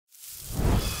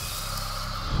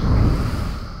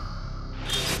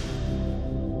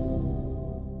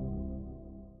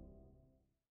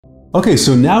Okay,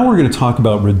 so now we're going to talk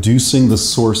about reducing the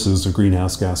sources of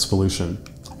greenhouse gas pollution.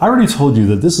 I already told you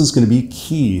that this is going to be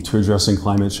key to addressing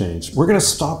climate change. We're going to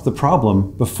stop the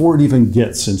problem before it even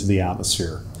gets into the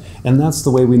atmosphere. And that's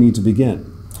the way we need to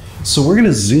begin. So we're going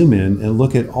to zoom in and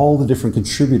look at all the different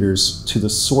contributors to the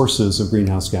sources of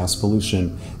greenhouse gas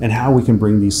pollution and how we can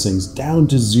bring these things down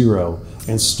to zero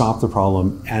and stop the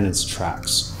problem in its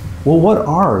tracks. Well, what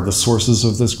are the sources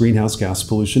of this greenhouse gas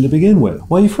pollution to begin with?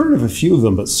 Well, you've heard of a few of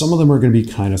them, but some of them are going to be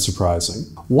kind of surprising.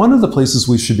 One of the places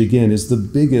we should begin is the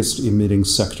biggest emitting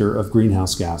sector of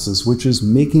greenhouse gases, which is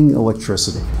making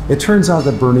electricity. It turns out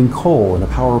that burning coal in a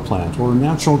power plant or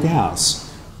natural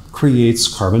gas creates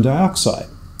carbon dioxide,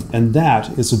 and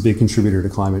that is a big contributor to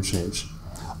climate change.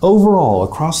 Overall,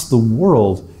 across the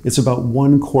world, it's about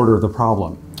 1/4 of the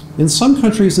problem. In some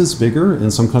countries it's bigger,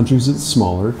 in some countries it's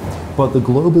smaller, but the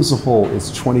globe as a whole is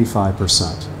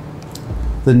 25%.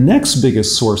 The next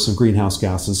biggest source of greenhouse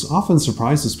gases often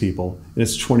surprises people, and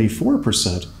it's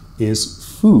 24%, is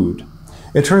food.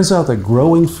 It turns out that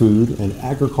growing food and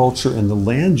agriculture and the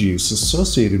land use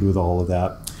associated with all of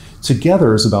that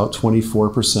together is about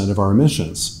 24% of our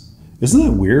emissions. Isn't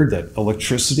that weird that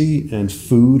electricity and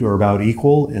food are about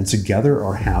equal and together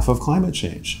are half of climate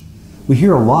change? We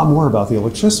hear a lot more about the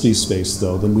electricity space,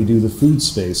 though, than we do the food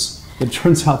space. It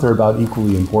turns out they're about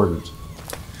equally important.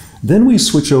 Then we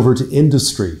switch over to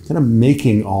industry, kind of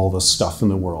making all the stuff in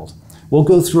the world. We'll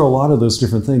go through a lot of those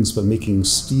different things, but making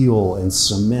steel and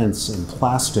cements and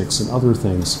plastics and other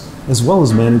things, as well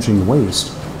as managing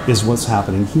waste, is what's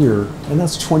happening here, and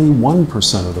that's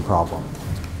 21% of the problem.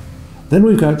 Then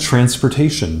we've got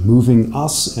transportation, moving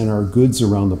us and our goods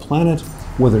around the planet,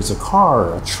 whether it's a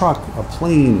car, a truck, a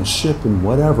plane, a ship, and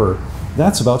whatever.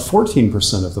 That's about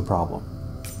 14% of the problem.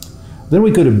 Then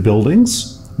we go to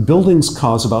buildings. Buildings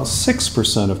cause about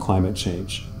 6% of climate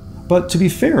change. But to be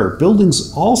fair,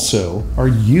 buildings also are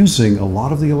using a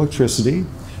lot of the electricity.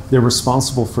 They're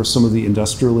responsible for some of the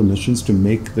industrial emissions to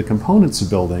make the components of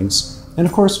buildings. And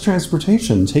of course,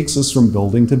 transportation takes us from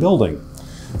building to building.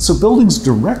 So buildings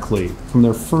directly, from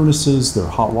their furnaces, their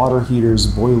hot water heaters,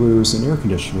 boilers, and air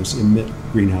conditioners, emit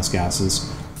greenhouse gases,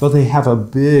 but they have a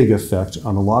big effect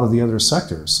on a lot of the other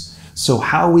sectors. So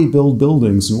how we build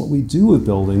buildings and what we do with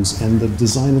buildings and the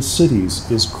design of cities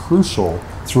is crucial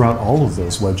throughout all of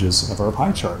those wedges of our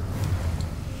pie chart.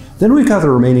 Then we've got the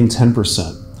remaining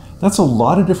 10%. That's a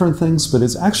lot of different things, but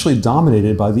it's actually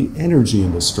dominated by the energy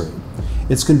industry.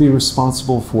 It's going to be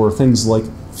responsible for things like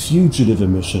fugitive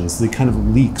emissions, the kind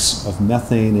of leaks of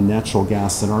methane and natural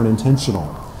gas that aren't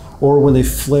intentional, or when they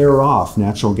flare off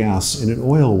natural gas in an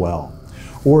oil well,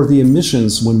 or the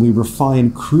emissions when we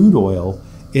refine crude oil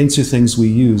into things we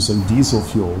use like diesel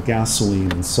fuel,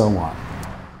 gasoline, and so on.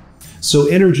 So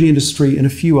energy industry and a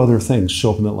few other things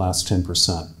show up in that last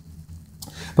 10%.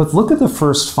 But look at the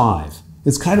first 5.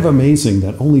 It's kind of amazing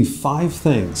that only 5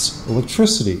 things,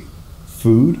 electricity,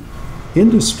 food,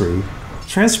 industry,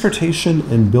 transportation,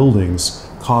 and buildings,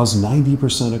 cause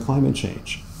 90% of climate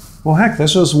change. Well, heck,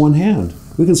 that's just one hand.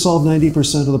 We can solve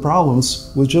 90% of the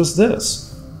problems with just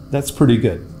this. That's pretty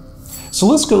good. So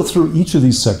let's go through each of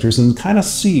these sectors and kind of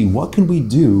see what can we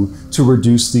do to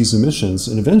reduce these emissions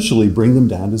and eventually bring them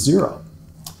down to zero.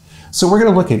 So we're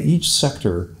going to look at each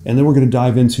sector, and then we're going to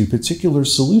dive into particular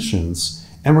solutions.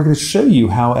 And we're going to show you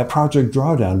how at Project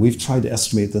Drawdown, we've tried to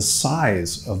estimate the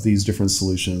size of these different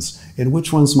solutions and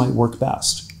which ones might work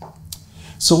best.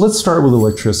 So let's start with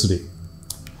electricity.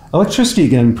 Electricity,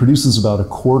 again, produces about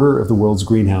 1/4 of the world's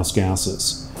greenhouse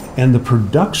gases. And the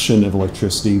production of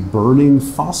electricity burning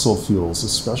fossil fuels,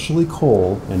 especially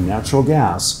coal and natural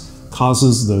gas,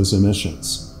 causes those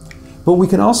emissions. But we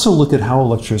can also look at how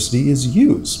electricity is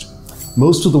used.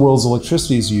 Most of the world's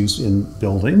electricity is used in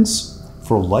buildings,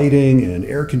 for lighting and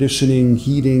air conditioning,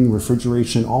 heating,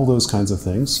 refrigeration, all those kinds of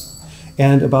things.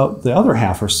 And about the other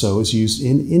half or so is used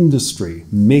in industry,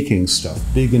 making stuff,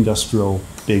 big industrial,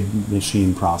 big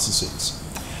machine processes.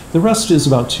 The rest is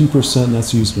about 2%, and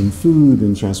that's used in food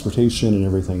and transportation and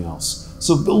everything else.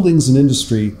 So buildings and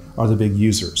industry are the big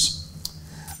users.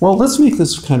 Well, let's make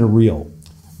this kind of real.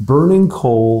 Burning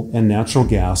coal and natural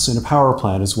gas in a power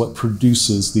plant is what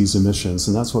produces these emissions,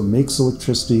 and that's what makes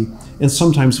electricity, and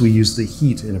sometimes we use the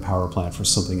heat in a power plant for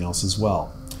something else as well.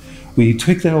 We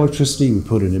take that electricity, we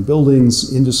put it in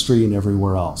buildings, industry, and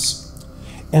everywhere else.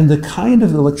 And the kind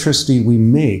of electricity we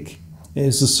make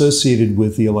is associated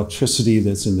with the electricity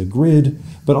that's in the grid,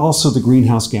 but also the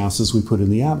greenhouse gases we put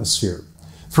in the atmosphere.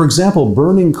 For example,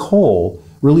 burning coal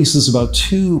releases about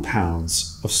 2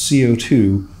 pounds of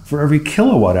CO2 for every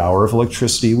kilowatt hour of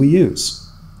electricity we use.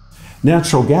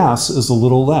 Natural gas is a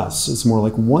little less. It's more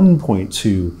like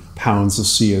 1.2 pounds of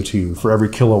CO2 for every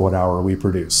kilowatt hour we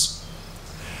produce.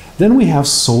 Then we have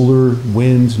solar,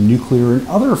 wind, nuclear, and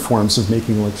other forms of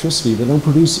making electricity that don't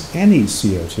produce any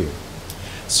CO2.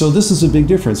 So this is a big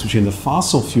difference between the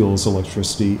fossil fuels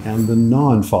electricity and the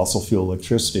non-fossil fuel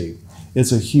electricity.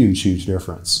 It's a huge, huge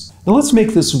difference. Now let's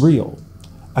make this real.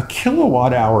 A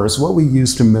kilowatt hour is what we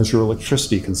use to measure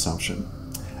electricity consumption.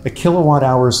 A kilowatt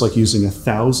hour is like using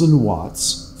 1,000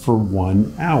 watts for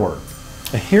 1 hour.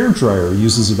 A hairdryer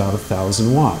uses about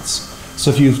 1,000 watts. So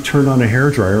if you turned on a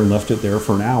hairdryer and left it there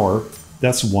for an hour,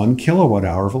 that's 1 kilowatt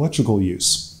hour of electrical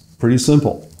use. Pretty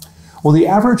simple. Well, the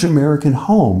average American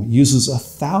home uses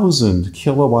 1,000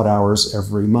 kilowatt hours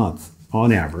every month,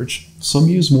 on average. Some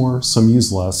use more, some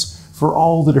use less, for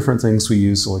all the different things we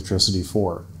use electricity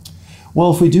for.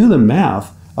 Well, if we do the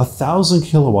math, 1,000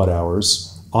 kilowatt hours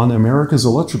on America's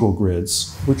electrical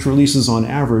grids, which releases on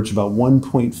average about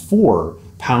 1.4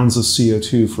 pounds of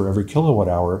CO2 for every kilowatt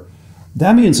hour,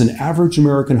 that means an average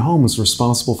American home is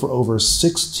responsible for over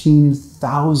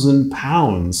 16,000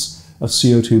 pounds of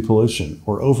CO2 pollution,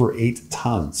 or over 8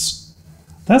 tons.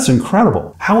 That's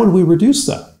incredible. How would we reduce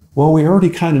that? Well, we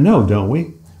already kind of know, don't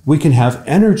we? We can have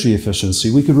energy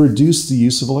efficiency. We could reduce the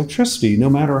use of electricity. No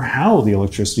matter how the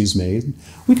electricity is made,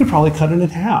 we could probably cut it in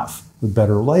half with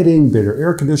better lighting, better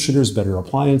air conditioners, better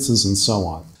appliances, and so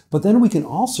on. But then we can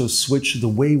also switch the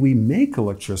way we make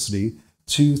electricity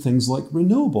to things like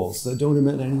renewables that don't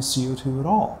emit any CO2 at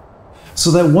all. So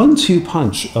that 1-2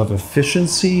 punch of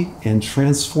efficiency and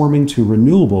transforming to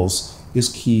renewables is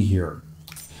key here.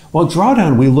 While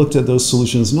Drawdown, we looked at those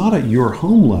solutions not at your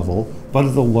home level, but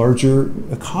at the larger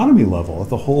economy level, at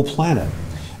the whole planet.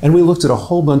 And we looked at a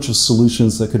whole bunch of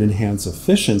solutions that could enhance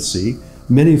efficiency,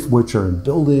 many of which are in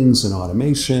buildings and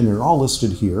automation, and are all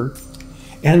listed here.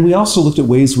 And we also looked at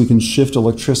ways we can shift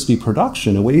electricity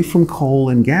production away from coal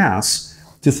and gas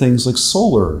to things like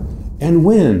solar and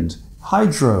wind,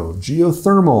 hydro,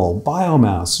 geothermal,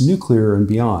 biomass, nuclear, and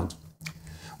beyond.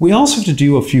 We also have to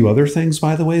do a few other things,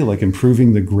 by the way, like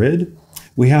improving the grid.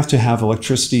 We have to have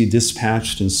electricity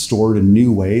dispatched and stored in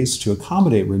new ways to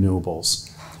accommodate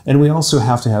renewables. And we also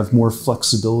have to have more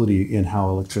flexibility in how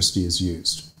electricity is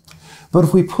used. But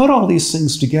if we put all these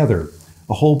things together,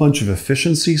 a whole bunch of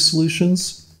efficiency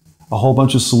solutions, a whole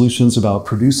bunch of solutions about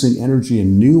producing energy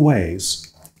in new ways,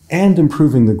 and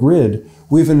improving the grid,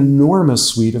 we have an enormous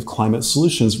suite of climate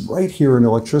solutions right here in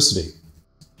electricity.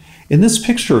 In this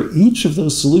picture, each of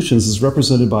those solutions is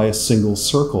represented by a single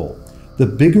circle. The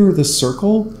bigger the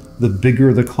circle, the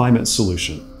bigger the climate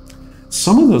solution.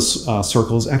 Some of those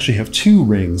circles actually have 2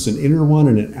 rings, an inner one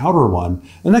and an outer one,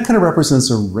 and that kind of represents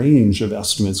a range of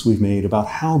estimates we've made about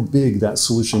how big that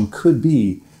solution could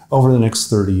be over the next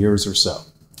 30 years or so.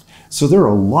 So there are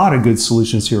a lot of good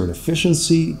solutions here in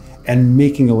efficiency and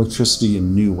making electricity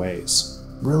in new ways.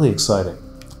 Really exciting.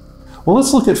 Well,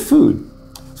 let's look at food.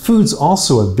 Food's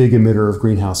also a big emitter of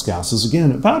greenhouse gases.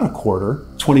 Again, about a quarter,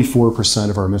 24%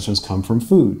 of our emissions come from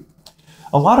food.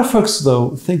 A lot of folks,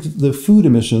 though, think the food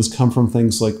emissions come from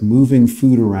things like moving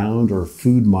food around or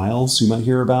food miles you might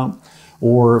hear about,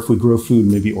 or if we grow food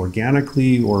maybe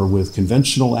organically or with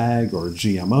conventional ag or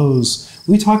GMOs.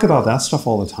 We talk about that stuff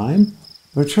all the time,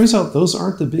 but it turns out those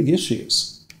aren't the big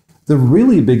issues. The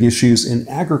really big issues in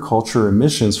agriculture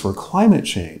emissions for climate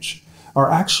change are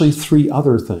actually 3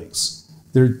 other things.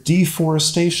 They're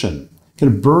deforestation,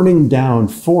 kind of burning down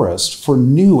forest for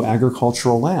new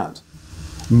agricultural land.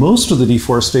 Most of the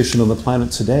deforestation on the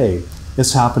planet today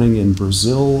is happening in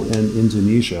Brazil and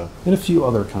Indonesia and a few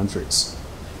other countries.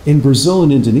 In Brazil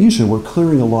and Indonesia, we're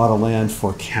clearing a lot of land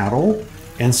for cattle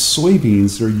and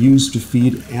soybeans that are used to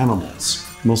feed animals,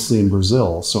 mostly in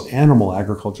Brazil. So animal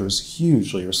agriculture is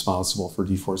hugely responsible for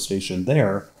deforestation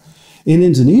there. In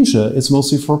Indonesia, it's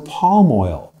mostly for palm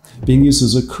oil, being used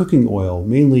as a cooking oil,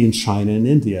 mainly in China and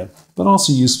India, but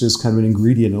also used as kind of an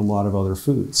ingredient in a lot of other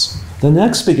foods. The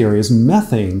next big area is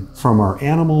methane from our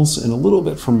animals and a little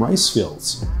bit from rice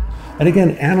fields. And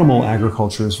again, animal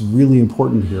agriculture is really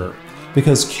important here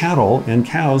because cattle and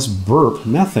cows burp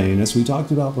methane, as we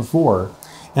talked about before,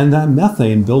 and that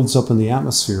methane builds up in the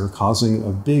atmosphere, causing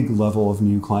a big level of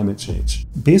new climate change.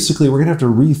 Basically, we're gonna have to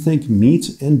rethink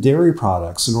meat and dairy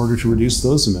products in order to reduce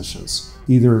those emissions,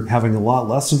 either having a lot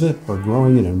less of it or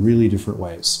growing it in really different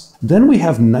ways. Then we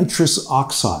have nitrous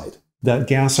oxide, that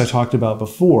gas I talked about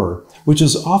before, which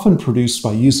is often produced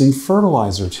by using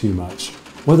fertilizer too much.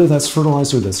 Whether that's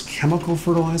fertilizer that's chemical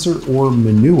fertilizer or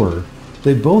manure,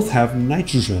 they both have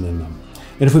nitrogen in them.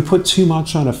 And if we put too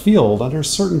much on a field under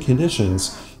certain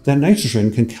conditions, that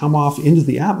nitrogen can come off into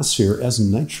the atmosphere as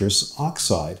nitrous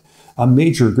oxide, a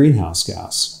major greenhouse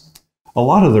gas. A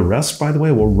lot of the rest, by the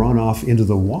way, will run off into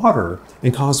the water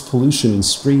and cause pollution in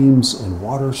streams and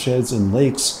watersheds and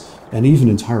lakes and even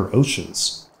entire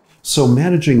oceans. So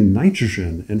managing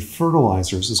nitrogen and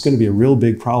fertilizers is going to be a real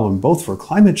big problem, both for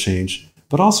climate change,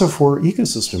 but also for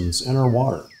ecosystems and our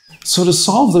water. So to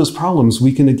solve those problems,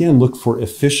 we can again look for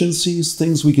efficiencies,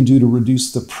 things we can do to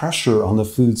reduce the pressure on the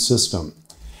food system.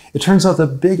 It turns out the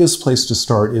biggest place to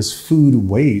start is food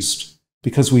waste,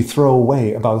 because we throw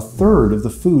away about a third of the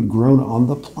food grown on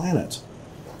the planet.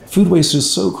 Food waste is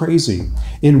so crazy.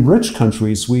 In rich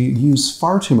countries, we use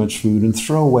far too much food and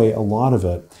throw away a lot of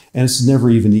it, and it's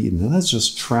never even eaten, and that's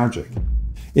just tragic.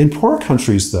 In poor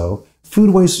countries, though,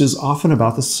 food waste is often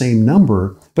about the same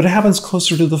number, but it happens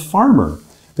closer to the farmer,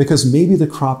 because maybe the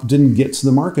crop didn't get to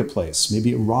the marketplace.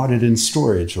 Maybe it rotted in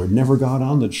storage, or it never got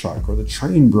on the truck, or the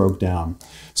train broke down.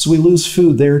 So we lose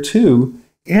food there too,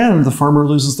 and the farmer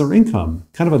loses their income.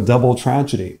 Kind of a double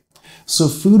tragedy. So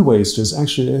food waste is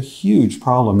actually a huge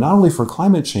problem, not only for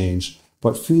climate change,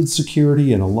 but food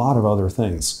security and a lot of other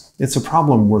things. It's a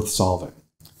problem worth solving.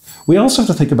 We also have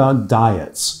to think about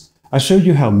diets. I showed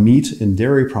you how meat and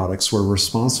dairy products were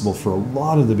responsible for a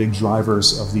lot of the big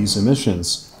drivers of these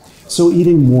emissions. So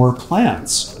eating more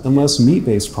plants and less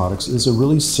meat-based products is a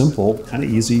really simple, kind of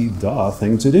easy,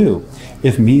 thing to do.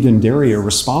 If meat and dairy are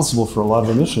responsible for a lot of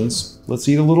emissions, let's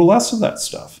eat a little less of that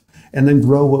stuff and then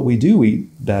grow what we do eat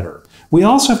better. We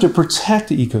also have to protect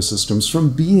ecosystems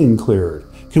from being cleared.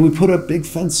 Can we put up big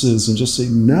fences and just say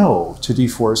no to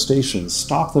deforestation,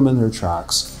 stop them in their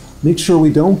tracks, make sure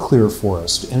we don't clear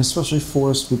forest, and especially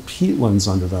forests with peatlands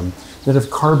under them that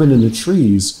have carbon in the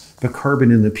trees, but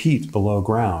carbon in the peat below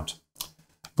ground.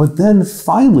 But then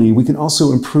finally, we can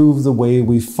also improve the way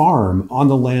we farm on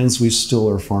the lands we still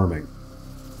are farming.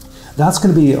 That's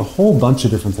going to be a whole bunch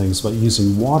of different things about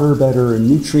using water better and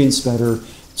nutrients better,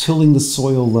 tilling the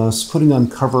soil less, putting on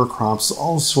cover crops,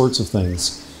 all sorts of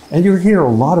things. And you'll hear a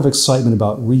lot of excitement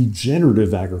about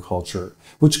regenerative agriculture,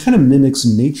 which kind of mimics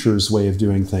nature's way of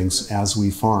doing things as we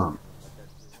farm.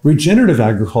 Regenerative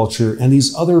agriculture and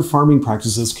these other farming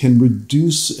practices can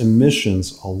reduce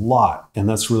emissions a lot, and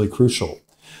that's really crucial.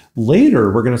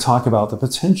 Later, we're going to talk about the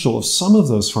potential of some of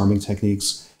those farming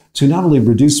techniques to not only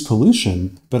reduce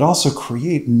pollution, but also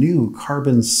create new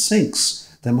carbon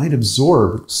sinks that might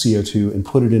absorb CO2 and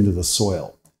put it into the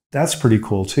soil. That's pretty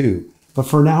cool too. But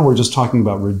for now, we're just talking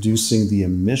about reducing the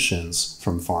emissions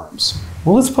from farms.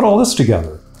 Well, let's put all this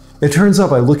together. It turns out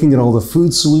by looking at all the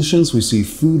food solutions, we see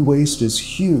food waste is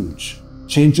huge.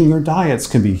 Changing our diets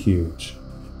can be huge.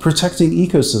 Protecting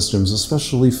ecosystems,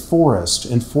 especially forest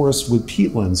and forest with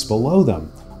peatlands below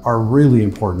them, are really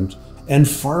important, and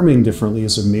farming differently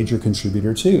is a major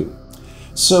contributor too.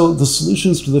 So the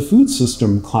solutions to the food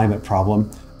system climate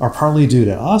problem are partly due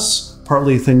to us,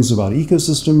 partly things about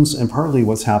ecosystems, and partly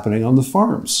what's happening on the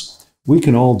farms. We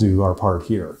can all do our part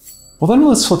here. Well, then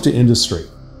let's flip to industry.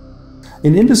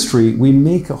 In industry, we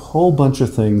make a whole bunch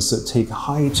of things that take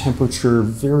high temperature,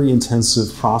 very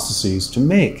intensive processes to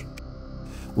make,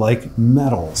 like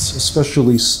metals,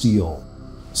 especially steel.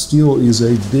 Steel is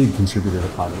a big contributor to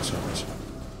climate change.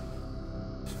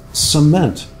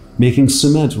 Cement. Making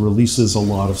cement releases a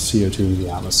lot of CO2 into the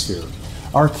atmosphere.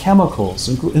 Our chemicals,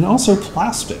 and also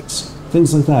plastics,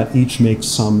 things like that, each make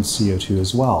some CO2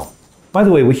 as well. By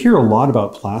the way, we hear a lot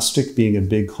about plastic being a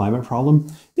big climate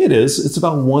problem. It is. It's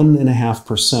about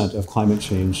 1.5% of climate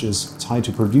change is tied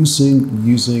to producing,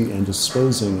 using, and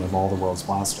disposing of all the world's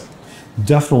plastic.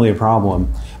 Definitely a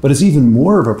problem, but it's even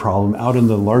more of a problem out in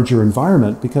the larger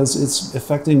environment because it's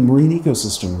affecting marine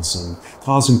ecosystems and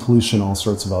causing pollution all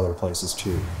sorts of other places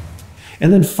too.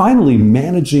 And then finally,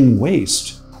 managing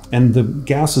waste. And the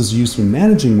gases used in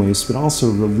managing waste, but also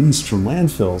released from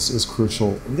landfills, is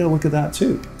crucial. We're going to look at that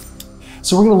too.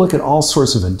 So we're going to look at all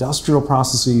sorts of industrial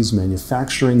processes,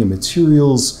 manufacturing and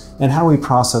materials, and how we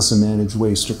process and manage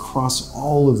waste across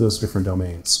all of those different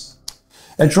domains.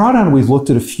 At Drawdown, we've looked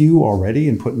at a few already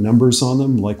and put numbers on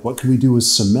them, like what can we do with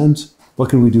cement, what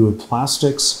can we do with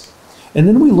plastics, and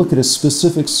then we look at a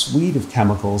specific suite of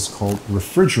chemicals called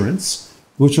refrigerants,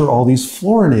 which are all these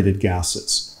fluorinated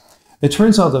gases. It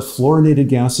turns out that fluorinated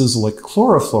gases like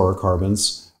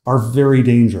chlorofluorocarbons are very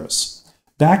dangerous.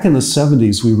 Back in the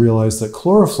 70s, we realized that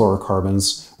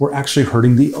chlorofluorocarbons were actually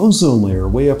hurting the ozone layer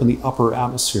way up in the upper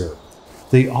atmosphere.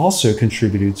 They also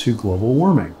contributed to global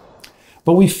warming.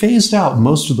 But we phased out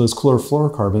most of those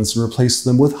chlorofluorocarbons and replaced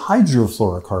them with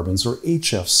hydrofluorocarbons, or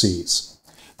HFCs.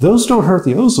 Those don't hurt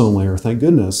the ozone layer, thank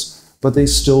goodness, but they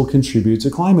still contribute to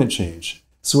climate change.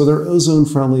 So they're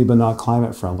ozone-friendly but not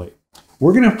climate-friendly.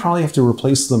 We're going to probably have to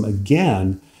replace them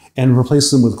again and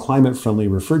replace them with climate-friendly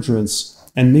refrigerants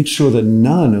and make sure that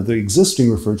none of the existing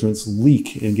refrigerants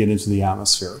leak and get into the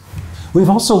atmosphere. We've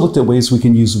also looked at ways we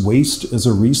can use waste as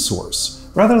a resource.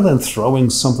 Rather than throwing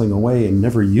something away and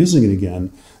never using it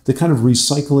again, the kind of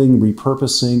recycling,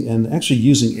 repurposing, and actually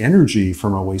using energy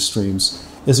from our waste streams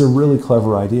is a really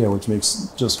clever idea, which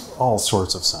makes just all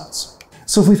sorts of sense.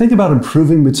 So if we think about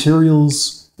improving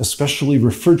materials, especially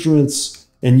refrigerants,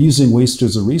 and using waste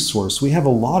as a resource, we have a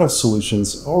lot of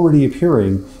solutions already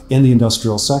appearing in the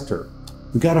industrial sector.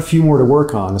 We've got a few more to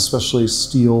work on, especially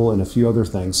steel and a few other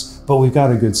things, but we've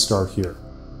got a good start here.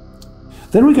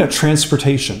 Then we got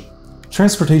transportation.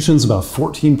 Transportation is about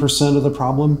 14% of the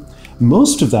problem.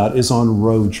 Most of that is on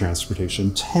road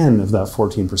transportation. 10 of that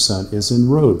 14% is in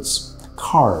roads,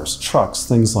 cars, trucks,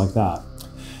 things like that.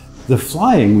 The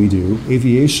flying we do,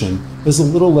 aviation, is a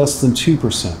little less than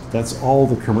 2%. That's all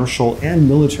the commercial and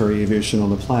military aviation on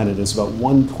the planet is about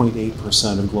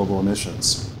 1.8% of global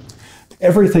emissions.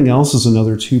 Everything else is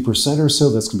another 2% or so.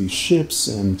 That's going to be ships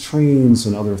and trains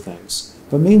and other things.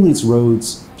 But mainly it's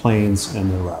roads, planes,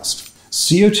 and the rest.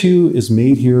 CO2 is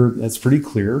made here, that's pretty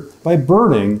clear, by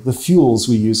burning the fuels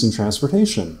we use in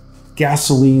transportation.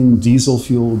 Gasoline, diesel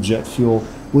fuel, jet fuel.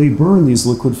 When we burn these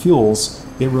liquid fuels,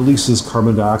 it releases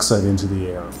carbon dioxide into the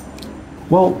air.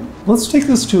 Well, let's take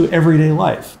this to everyday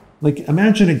life. Like,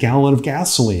 imagine a gallon of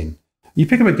gasoline. You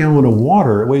pick up a gallon of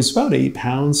water, it weighs about 8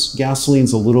 pounds.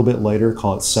 Gasoline's a little bit lighter,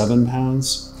 call it 7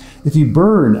 pounds. If you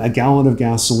burn a gallon of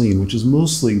gasoline, which is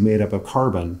mostly made up of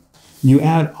carbon, you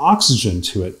add oxygen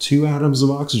to it, 2 atoms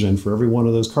of oxygen for every one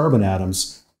of those carbon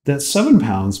atoms, that 7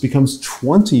 pounds becomes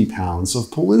 20 pounds of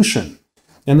pollution.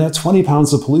 And that 20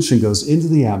 pounds of pollution goes into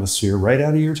the atmosphere, right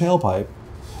out of your tailpipe,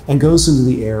 and goes into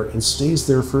the air and stays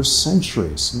there for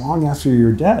centuries, long after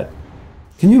you're dead.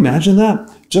 Can you imagine that?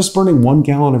 Just burning 1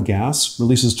 gallon of gas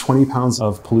releases 20 pounds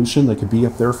of pollution that could be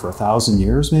up there for 1,000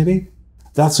 years, maybe?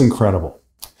 That's incredible.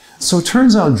 So it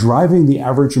turns out driving the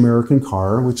average American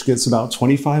car, which gets about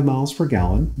 25 miles per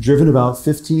gallon, driven about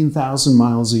 15,000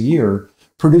 miles a year,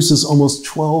 produces almost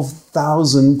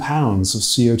 12,000 pounds of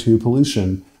CO2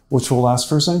 pollution, which will last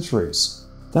for centuries.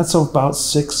 That's about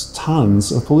 6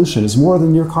 tons of pollution. It's more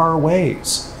than your car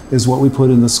weighs, is what we put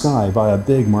in the sky by a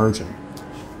big margin.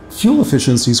 Fuel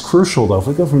efficiency is crucial though. If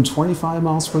we go from 25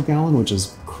 miles per gallon, which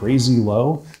is crazy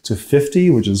low, to 50,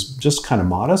 which is just kind of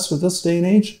modest with this day and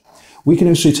age, we can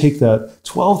actually take that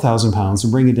 12,000 pounds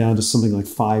and bring it down to something like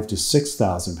 5,000 to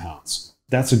 6,000 pounds.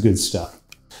 That's a good step.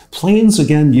 Planes,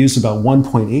 again, use about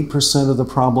 1.8% of the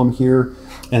problem here,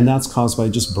 and that's caused by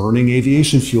just burning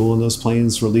aviation fuel in those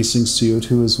planes, releasing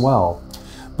CO2 as well.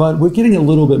 But we're getting a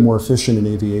little bit more efficient in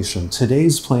aviation.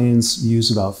 Today's planes use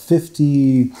about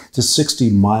 50 to 60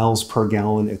 miles per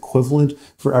gallon equivalent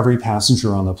for every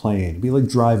passenger on the plane. It'd be like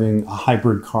driving a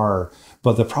hybrid car.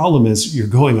 But the problem is you're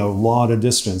going a lot of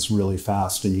distance really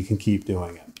fast and you can keep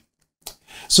doing it.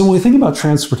 So when we think about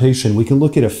transportation, we can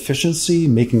look at efficiency,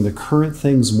 making the current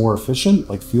things more efficient,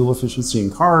 like fuel efficiency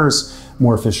in cars,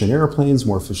 more efficient airplanes,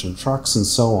 more efficient trucks, and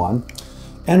so on.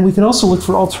 And we can also look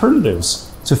for alternatives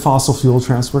to fossil fuel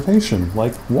transportation,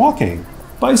 like walking,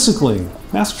 bicycling,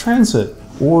 mass transit,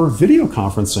 or video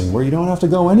conferencing, where you don't have to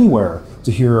go anywhere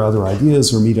to hear other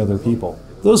ideas or meet other people.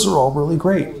 Those are all really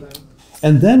great.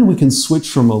 And then we can switch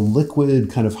from a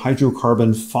liquid kind of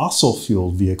hydrocarbon fossil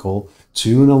fueled vehicle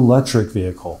to an electric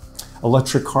vehicle.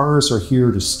 Electric cars are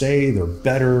here to stay. They're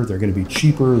better. They're going to be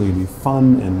cheaper. They're going to be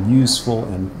fun and useful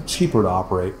and cheaper to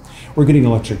operate. We're getting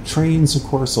electric trains, of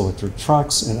course, electric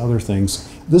trucks and other things.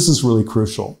 This is really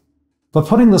crucial. But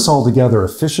putting this all together,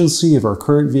 efficiency of our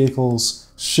current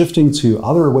vehicles, shifting to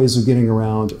other ways of getting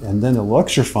around, and then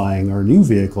electrifying our new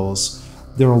vehicles,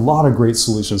 there are a lot of great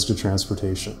solutions to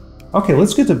transportation. Okay,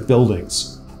 let's get to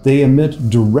buildings. They emit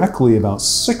directly about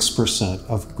 6%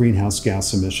 of greenhouse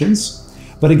gas emissions,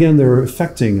 but again, they're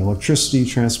affecting electricity,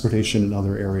 transportation, and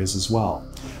other areas as well.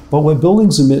 But what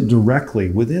buildings emit directly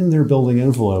within their building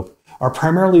envelope are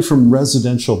primarily from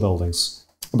residential buildings.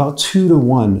 About 2 to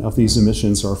 1 of these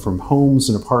emissions are from homes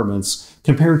and apartments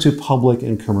compared to public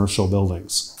and commercial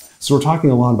buildings. So we're talking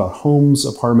a lot about homes,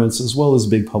 apartments, as well as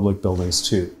big public buildings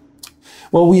too.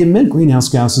 Well, we emit greenhouse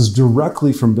gases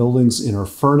directly from buildings in our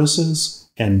furnaces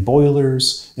and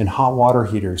boilers and hot water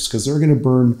heaters, because they're going to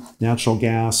burn natural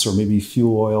gas or maybe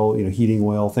fuel oil, heating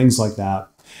oil, things like that.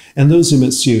 And those emit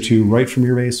CO2 right from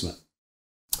your basement.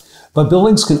 But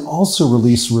buildings can also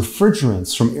release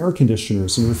refrigerants from air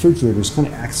conditioners and refrigerators kind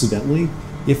of accidentally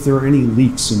if there are any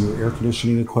leaks in your air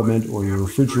conditioning equipment or your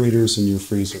refrigerators and your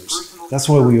freezers. That's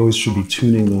why we always should be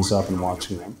tuning those up and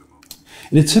watching them.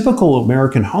 In a typical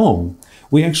American home,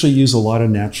 we actually use a lot of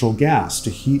natural gas to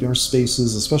heat our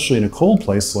spaces, especially in a cold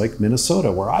place like Minnesota,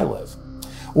 where I live.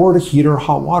 or to heat our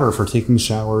hot water for taking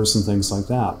showers and things like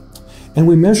that. And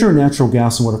we measure natural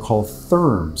gas in what are called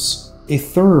therms. A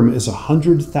therm is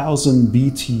 100,000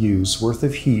 BTUs worth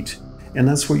of heat, and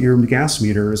that's what your gas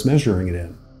meter is measuring it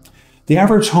in. The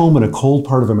average home in a cold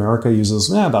part of America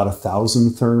uses about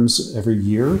 1,000 therms every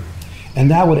year, and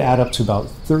that would add up to about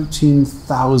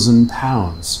 13,000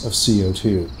 pounds of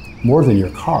CO2, more than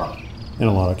your car in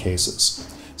a lot of cases.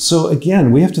 So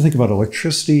again, we have to think about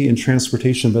electricity and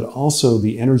transportation, but also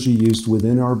the energy used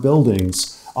within our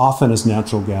buildings, often as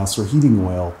natural gas or heating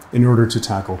oil, in order to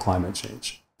tackle climate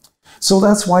change. So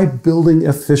that's why building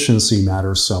efficiency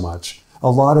matters so much. A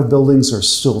lot of buildings are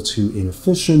still too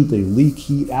inefficient. They leak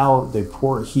heat out, they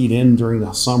pour heat in during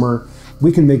the summer.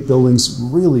 We can make buildings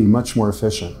really much more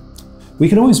efficient. We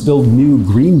can always build new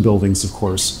green buildings, of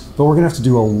course, but we're going to have to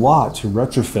do a lot to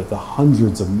retrofit the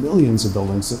hundreds of millions of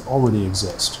buildings that already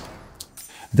exist.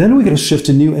 Then we got to shift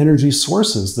to new energy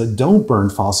sources that don't burn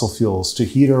fossil fuels to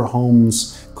heat our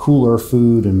homes, cool our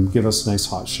food, and give us nice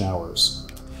hot showers.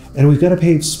 And we've got to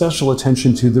pay special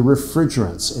attention to the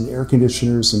refrigerants in air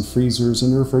conditioners and freezers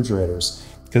and refrigerators,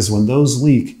 because when those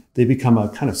leak, they become a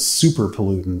kind of super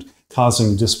pollutant,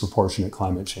 causing disproportionate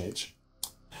climate change.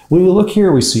 When we look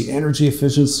here, we see energy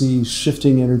efficiency,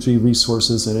 shifting energy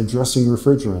resources, and addressing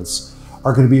refrigerants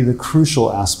are going to be the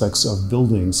crucial aspects of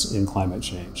buildings in climate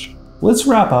change. Let's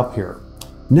wrap up here.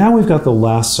 Now we've got the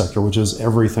last sector, which is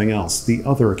everything else, the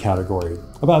other category,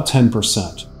 about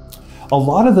 10%. A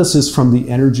lot of this is from the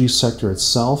energy sector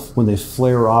itself, when they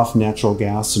flare off natural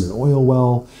gas in an oil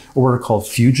well, or what are called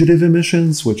fugitive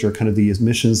emissions, which are kind of the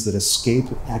emissions that escape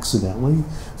accidentally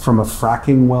from a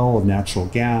fracking well of natural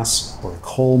gas, or a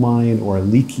coal mine, or a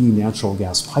leaky natural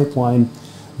gas pipeline.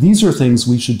 These are things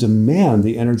we should demand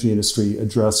the energy industry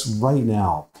address right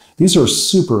now. These are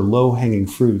super low-hanging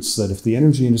fruits that if the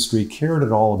energy industry cared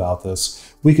at all about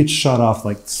this, we could shut off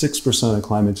like 6% of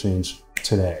climate change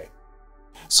today.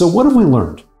 So what have we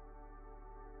learned?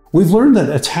 We've learned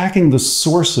that attacking the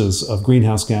sources of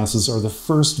greenhouse gases are the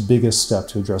first biggest step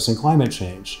to addressing climate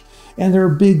change. And there are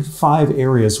big 5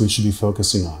 areas we should be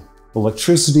focusing on: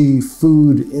 electricity,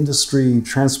 food, industry,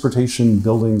 transportation,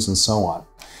 buildings, and so on.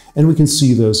 And we can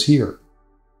see those here.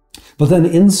 But then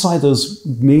inside those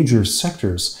major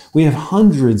sectors, we have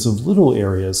hundreds of little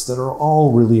areas that are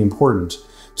all really important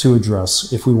to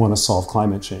address if we want to solve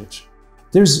climate change.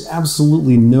 There's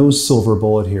absolutely no silver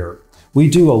bullet here. We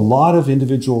do a lot of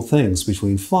individual things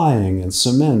between flying and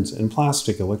cement and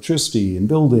plastic, electricity and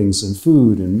buildings and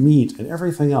food and meat and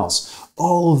everything else.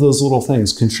 All of those little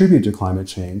things contribute to climate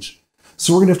change.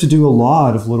 So we're going to have to do a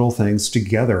lot of little things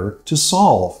together to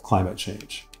solve climate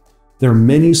change. There are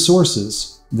many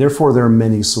sources, therefore there are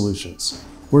many solutions.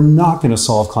 We're not going to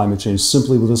solve climate change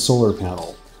simply with a solar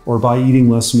panel, or by eating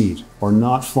less meat, or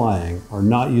not flying, or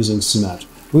not using cement.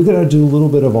 We've got to do a little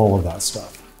bit of all of that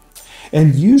stuff.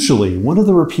 And usually, one of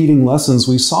the repeating lessons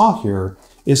we saw here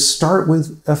is start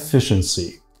with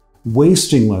efficiency.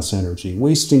 Wasting less energy,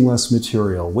 wasting less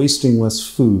material, wasting less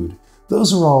food.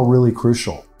 Those are all really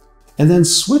crucial. And then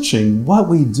switching what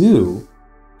we do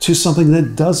to something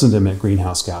that doesn't emit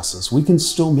greenhouse gases. We can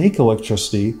still make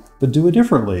electricity, but do it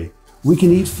differently. We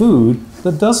can eat food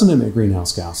that doesn't emit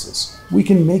greenhouse gases. We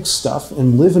can make stuff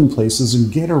and live in places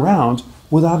and get around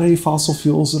without any fossil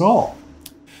fuels at all.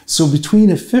 So between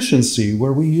efficiency,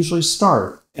 where we usually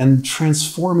start, and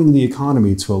transforming the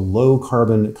economy to a low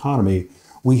carbon economy,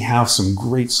 we have some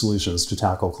great solutions to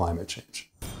tackle climate change.